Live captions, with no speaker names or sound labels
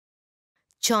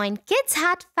Join Kids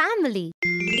Hat family.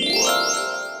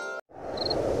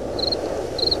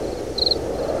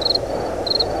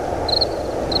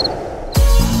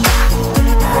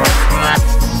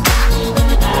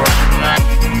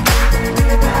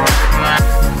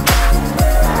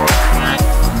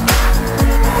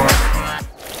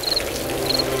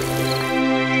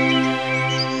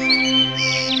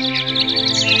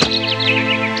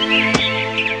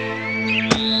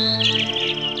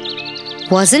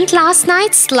 Wasn't last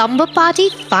night's slumber party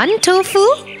fun, Tofu?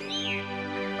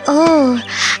 Oh,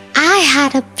 I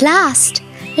had a blast.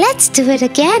 Let's do it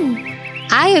again.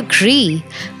 I agree,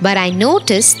 but I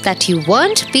noticed that you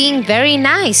weren't being very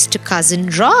nice to Cousin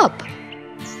Rob.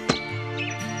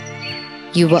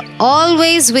 You were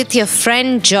always with your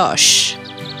friend Josh.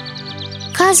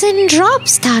 Cousin Rob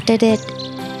started it.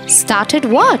 Started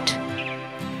what?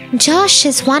 Josh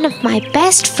is one of my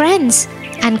best friends,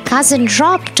 and Cousin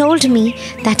Rob told me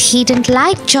that he didn't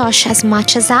like Josh as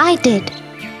much as I did.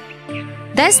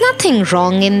 There's nothing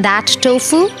wrong in that,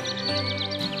 Tofu.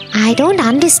 I don't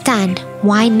understand.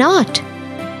 Why not?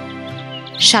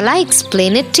 Shall I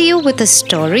explain it to you with a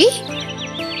story?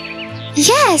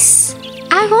 Yes,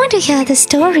 I want to hear the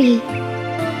story.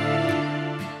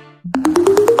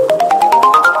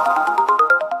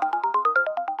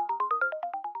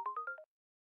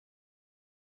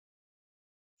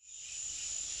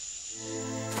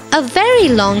 A very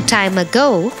long time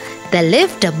ago, there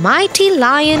lived a mighty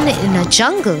lion in a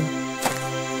jungle.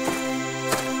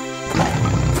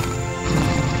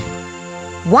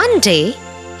 One day,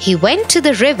 he went to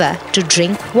the river to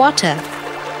drink water.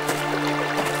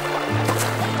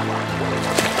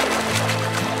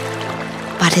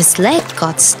 But his leg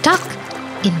got stuck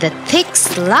in the thick,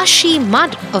 slushy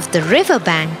mud of the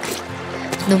riverbank.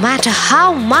 No matter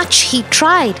how much he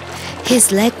tried,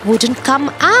 his leg wouldn't come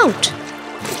out.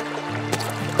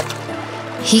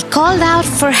 He called out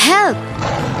for help.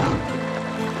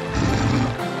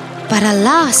 But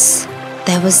alas,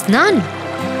 there was none.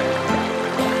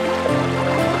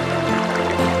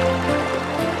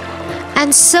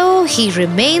 And so he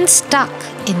remained stuck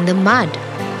in the mud.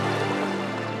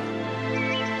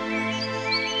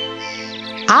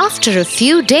 After a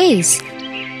few days,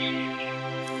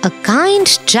 a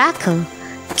kind jackal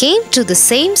came to the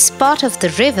same spot of the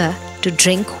river to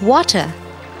drink water.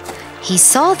 He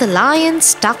saw the lion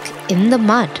stuck in the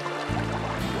mud.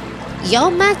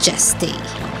 "Your Majesty,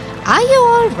 are you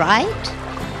all right?"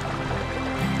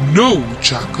 "No,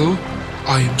 Jackal.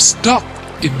 I am stuck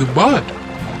in the mud.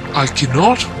 I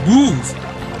cannot move.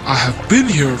 I have been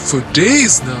here for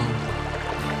days now."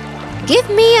 "Give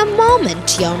me a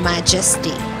moment, Your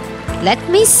Majesty. Let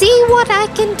me see what I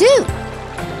can do."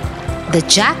 The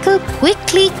jackal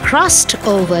quickly crossed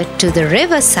over to the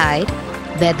riverside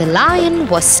where the lion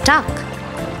was stuck.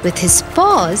 With his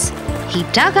paws, he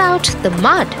dug out the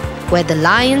mud where the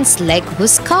lion's leg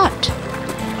was caught.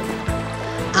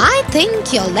 "I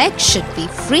think your leg should be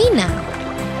free now.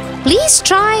 Please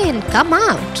try and come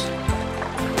out."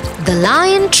 The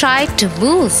lion tried to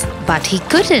move, but he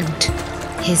couldn't.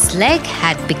 His leg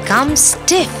had become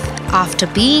stiff after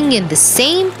being in the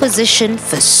same position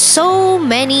for so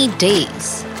many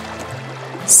days.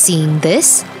 Seeing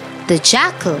this, the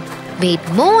jackal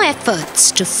made more efforts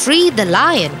to free the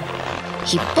lion.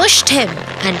 He pushed him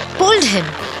and pulled him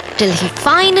till he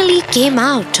finally came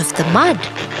out of the mud.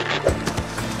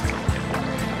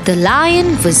 The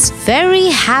lion was very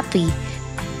happy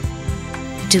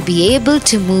to be able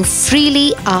to move freely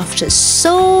after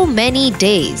so many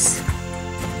days.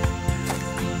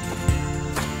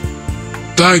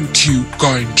 "Thank you,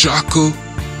 kind Jackal.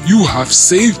 You have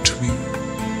saved me."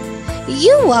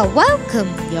 "You are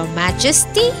welcome, Your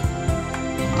Majesty.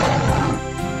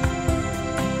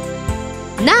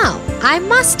 Now I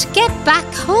must get back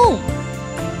home."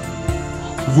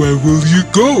 "Where will you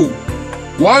go?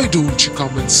 Why don't you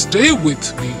come and stay with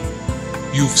me?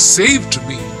 You've saved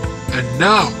me, and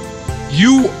now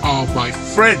you are my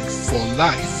friend for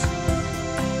life."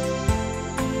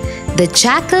 The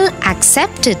jackal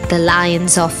accepted the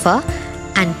lion's offer,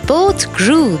 and both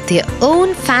grew their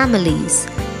own families.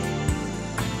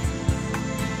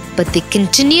 But they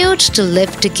continued to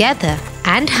live together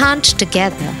and hunt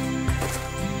together.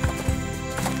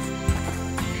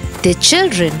 Their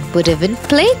children would even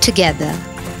play together.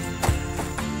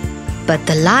 But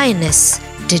the lioness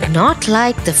did not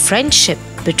like the friendship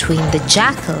between the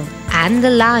jackal and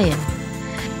the lion.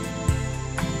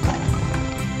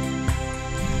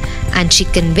 And she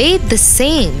conveyed the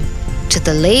same to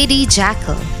the lady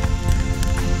jackal.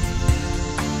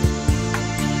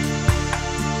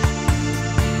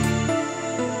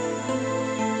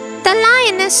 The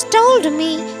lioness told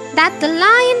me that the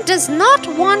lion does not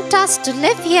want us to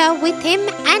live here with him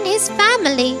and his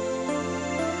family.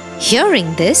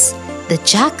 Hearing this, the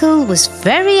jackal was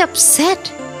very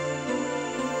upset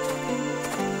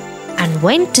and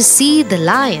went to see the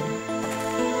lion.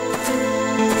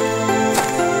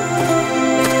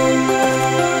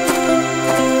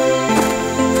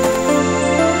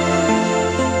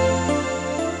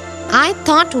 I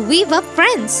thought we were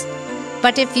friends,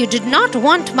 but if you did not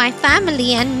want my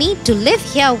family and me to live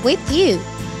here with you,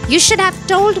 you should have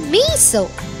told me so.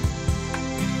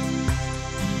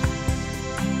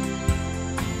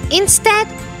 Instead,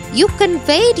 you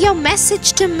conveyed your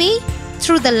message to me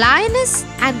through the lioness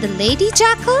and the lady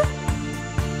jackal?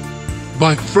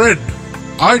 My friend,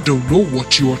 I don't know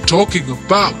what you are talking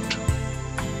about.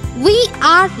 We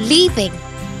are leaving.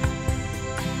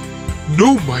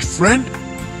 No, my friend,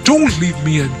 don't leave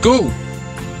me and go.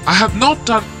 I have not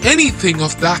done anything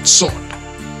of that sort.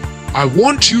 I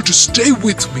want you to stay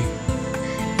with me.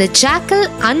 The jackal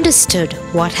understood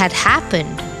what had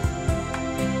happened.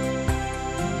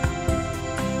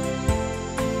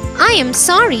 I am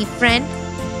sorry, friend.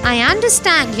 I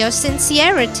understand your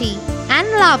sincerity and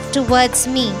love towards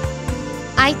me.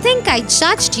 I think I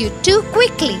judged you too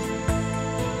quickly.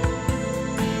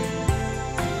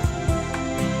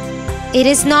 It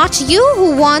is not you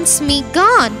who wants me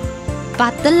gone,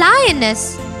 but the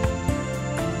lioness.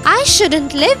 I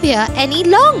shouldn't live here any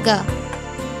longer.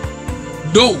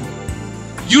 No,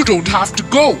 you don't have to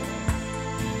go.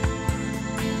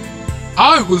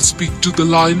 I will speak to the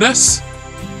lioness.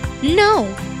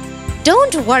 No,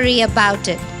 don't worry about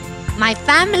it. My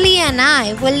family and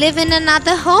I will live in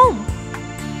another home.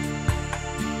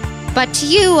 But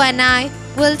you and I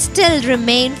will still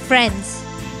remain friends.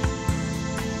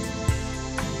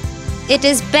 It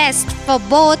is best for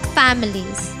both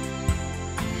families.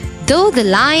 Though the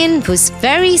lion was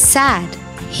very sad,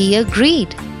 he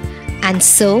agreed. And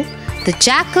so the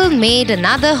jackal made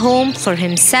another home for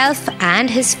himself and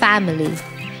his family.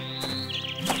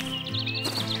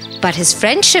 But his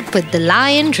friendship with the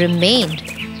lion remained.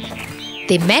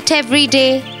 They met every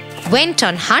day, went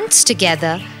on hunts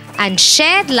together, and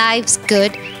shared lives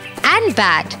good and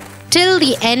bad till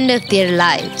the end of their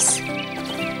lives.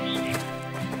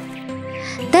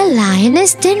 The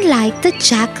lioness didn't like the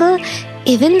jackal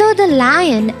even though the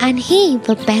lion and he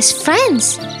were best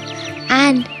friends.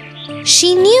 And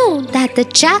she knew that the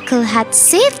jackal had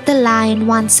saved the lion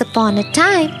once upon a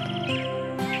time.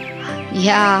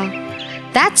 Yeah,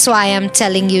 that's why I'm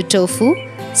telling you, Tofu.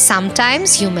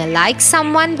 Sometimes you may like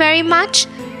someone very much,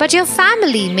 but your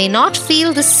family may not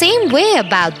feel the same way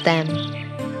about them.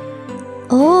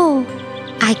 Oh,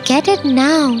 I get it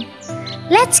now.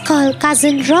 Let's call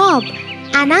Cousin Rob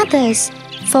and others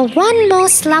for one more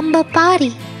slumber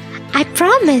party. I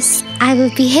promise I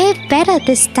will behave better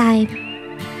this time.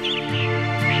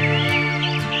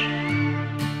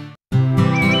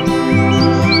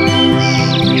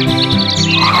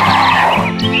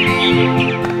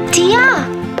 Tia,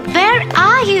 where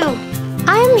are you?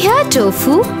 I am here,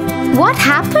 Tofu. What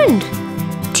happened?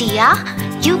 Tia,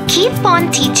 you keep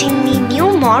on teaching me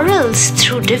new morals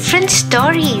through different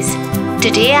stories.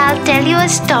 Today I'll tell you a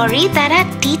story that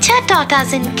our teacher taught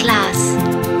us in class.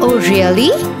 Oh,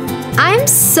 really? I'm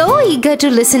so eager to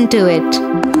listen to it.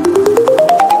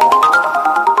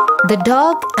 The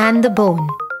Dog and the Bone.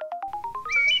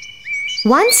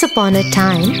 Once upon a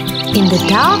time, in the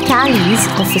dark alleys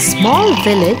of a small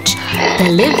village,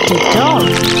 there lived a dog.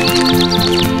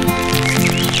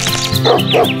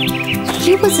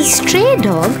 He was a stray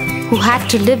dog who had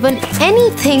to live on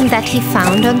anything that he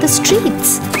found on the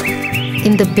streets,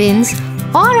 in the bins,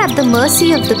 or at the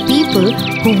mercy of the people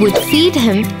who would feed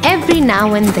him every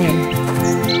now and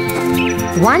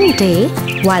then. One day,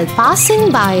 while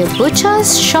passing by a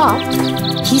butcher's shop,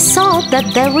 he saw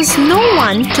that there was no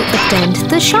one to attend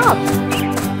the shop.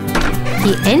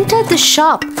 He entered the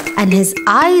shop and his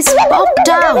eyes popped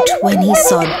out when he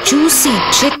saw juicy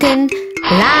chicken,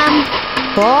 lamb,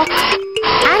 pork,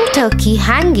 and turkey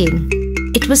hanging.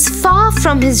 It was far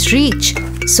from his reach,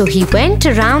 so he went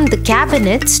around the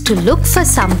cabinets to look for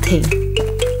something.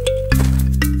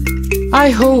 I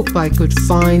hope I could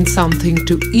find something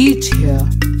to eat here.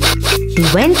 He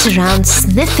went around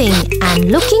sniffing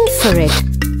and looking for it,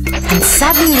 and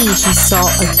suddenly he saw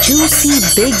a juicy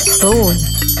big bone.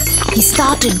 He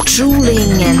started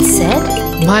drooling and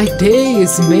said, My day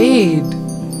is made.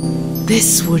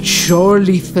 This would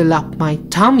surely fill up my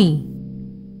tummy.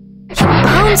 He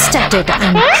bounced at it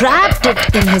and grabbed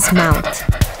it in his mouth.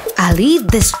 I'll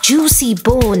eat this juicy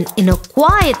bone in a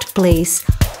quiet place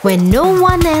where no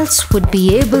one else would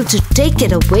be able to take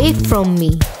it away from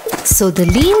me, So the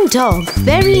lean dog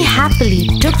very happily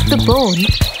took the bone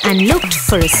and looked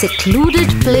for a secluded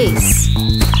place.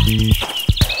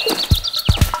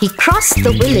 He crossed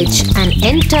the village and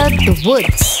entered the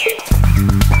woods.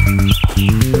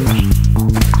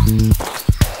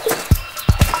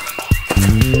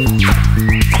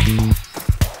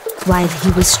 While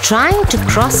he was trying to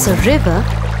cross a river,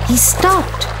 he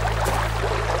stopped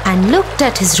and looked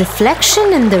at his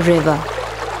reflection in the river.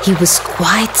 He was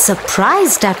quite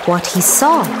surprised at what he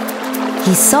saw.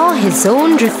 He saw his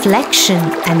own reflection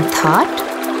and thought,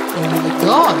 "Oh my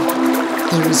God,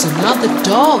 there is another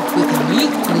dog with an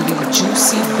equally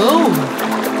juicy bone.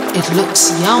 It looks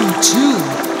yum too.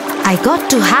 I got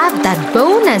to have that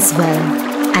bone as well."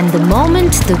 And the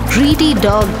moment the greedy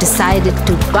dog decided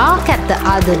to bark at the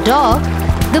other dog,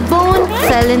 the bone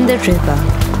fell in the river.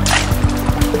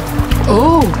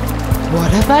 Oh, what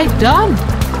have I done?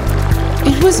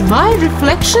 It was my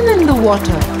reflection in the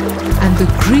water, and the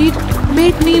greed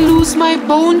made me lose my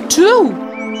bone too.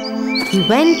 He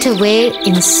went away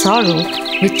in sorrow,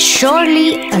 with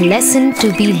surely a lesson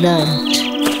to be learnt.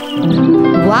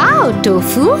 Wow,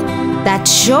 Tofu! That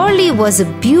surely was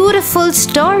a beautiful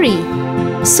story.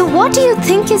 So what do you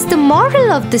think is the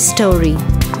moral of the story?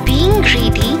 Being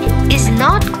greedy is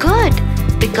not good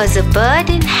because a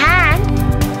bird in hand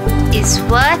is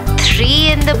worth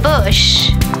 3 in the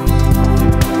bush.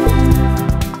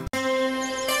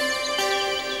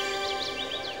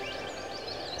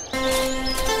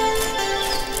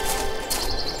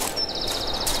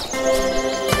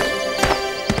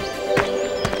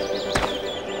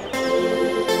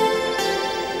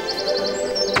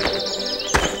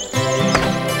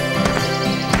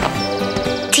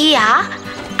 Tia,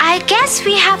 I guess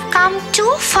we have come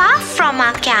too far from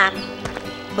our camp.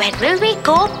 When will we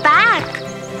go back?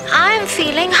 I'm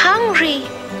feeling hungry.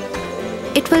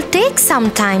 It will take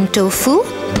some time, Tofu.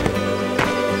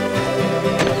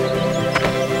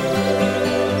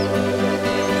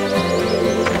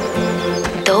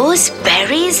 Those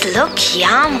berries look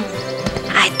yum.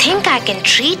 I think I can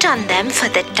treat on them for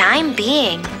the time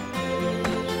being.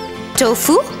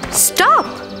 Tofu, stop!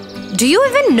 Do you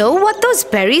even know what those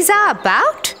berries are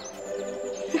about?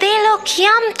 They look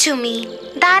yum to me.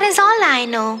 That is all I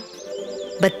know.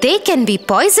 But they can be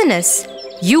poisonous.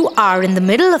 You are in the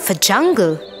middle of a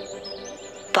jungle.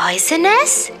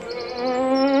 Poisonous?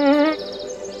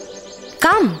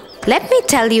 Come, let me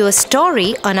tell you a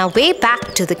story on our way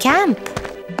back to the camp.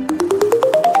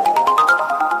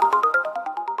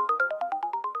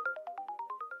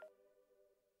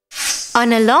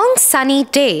 On a long sunny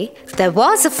day, there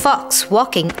was a fox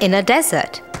walking in a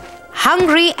desert.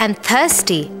 Hungry and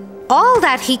thirsty, all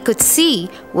that he could see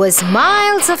was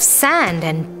miles of sand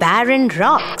and barren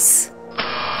rocks.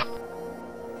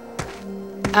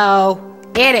 Oh,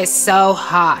 it is so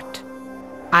hot.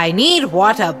 I need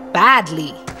water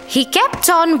badly. He kept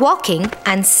on walking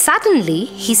and suddenly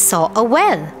he saw a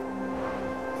well.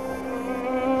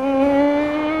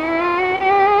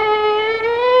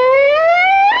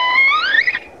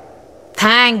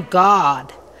 Thank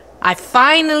God, I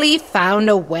finally found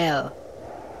a well.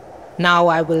 Now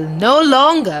I will no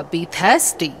longer be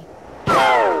thirsty.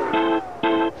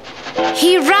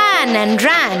 He ran and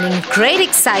ran in great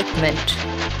excitement.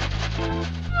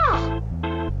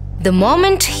 The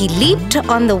moment he leaped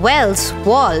on the well's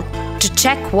wall to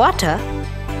check water,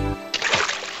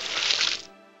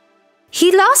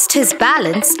 he lost his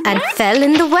balance and fell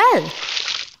in the well.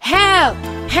 Help!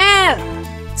 Help!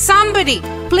 Somebody,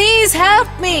 please help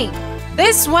me!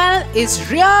 This well is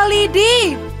really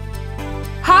deep.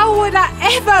 How would I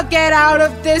ever get out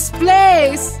of this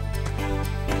place?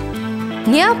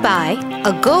 Nearby,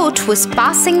 a goat was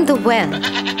passing the well.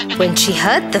 When she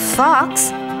heard the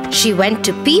fox, she went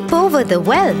to peep over the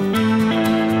well.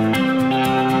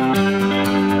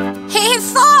 Hey,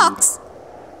 Fox!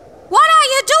 What are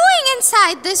you doing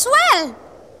inside this well?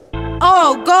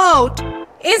 Oh, goat!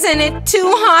 Isn't it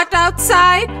too hot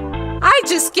outside? I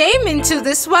just came into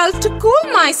this well to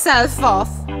cool myself off.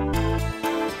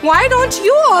 Why don't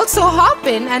you also hop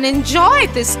in and enjoy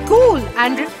this cool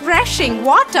and refreshing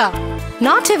water?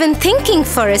 Not even thinking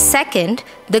for a second,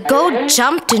 the goat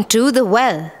jumped into the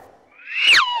well.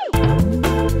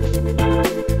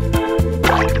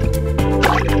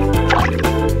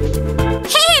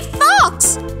 Hey,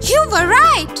 Fox! You were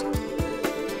right.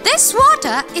 This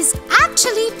water is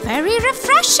actually very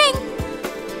refreshing.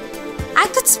 I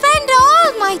could spend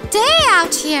all my day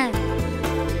out here.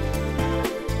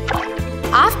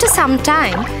 After some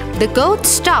time, the goat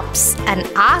stops and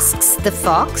asks the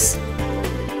fox,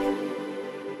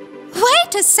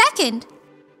 Wait a second.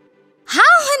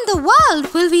 How in the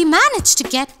world will we manage to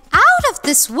get out of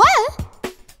this well?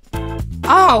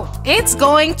 Oh, it's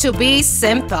going to be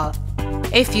simple.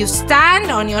 If you stand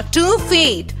on your 2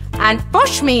 feet and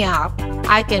push me up,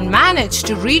 I can manage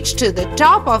to reach to the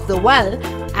top of the well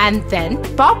and then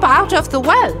pop out of the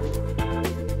well.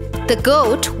 The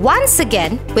goat, once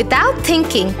again, without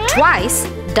thinking twice,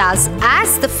 does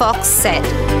as the fox said.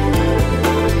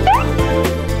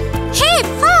 Hey,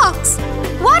 Fox!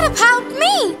 What about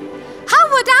me? How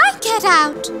would I get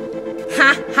out?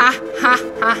 Ha ha ha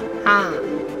ha ha.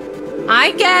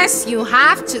 I guess you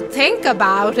have to think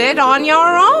about it on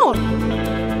your own.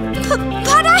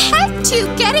 But I helped you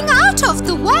getting out of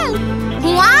the well.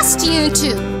 Who asked you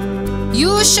to?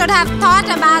 You should have thought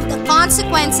about the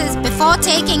consequences before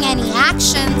taking any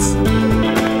actions.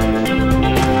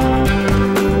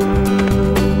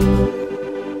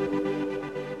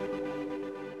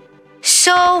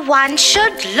 So one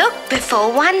should look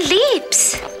before one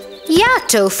leaps. Yeah,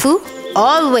 Tofu,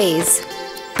 always.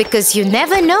 Because you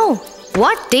never know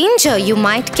what danger you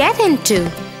might get into.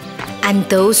 And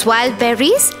those wild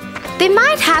berries, they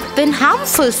might have been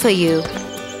harmful for you.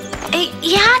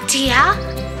 Yeah, Tia.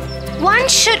 One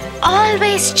should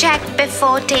always check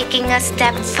before taking a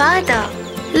step further.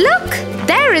 Look,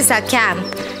 there is our camp.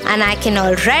 And I can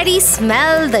already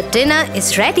smell the dinner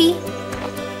is ready.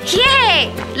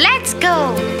 Yay! Let's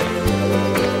go!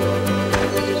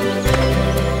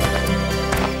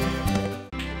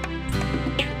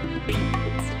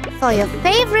 For your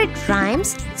favorite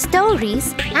rhymes,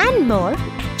 stories and more,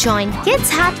 join Kids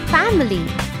Heart family.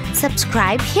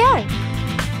 Subscribe here.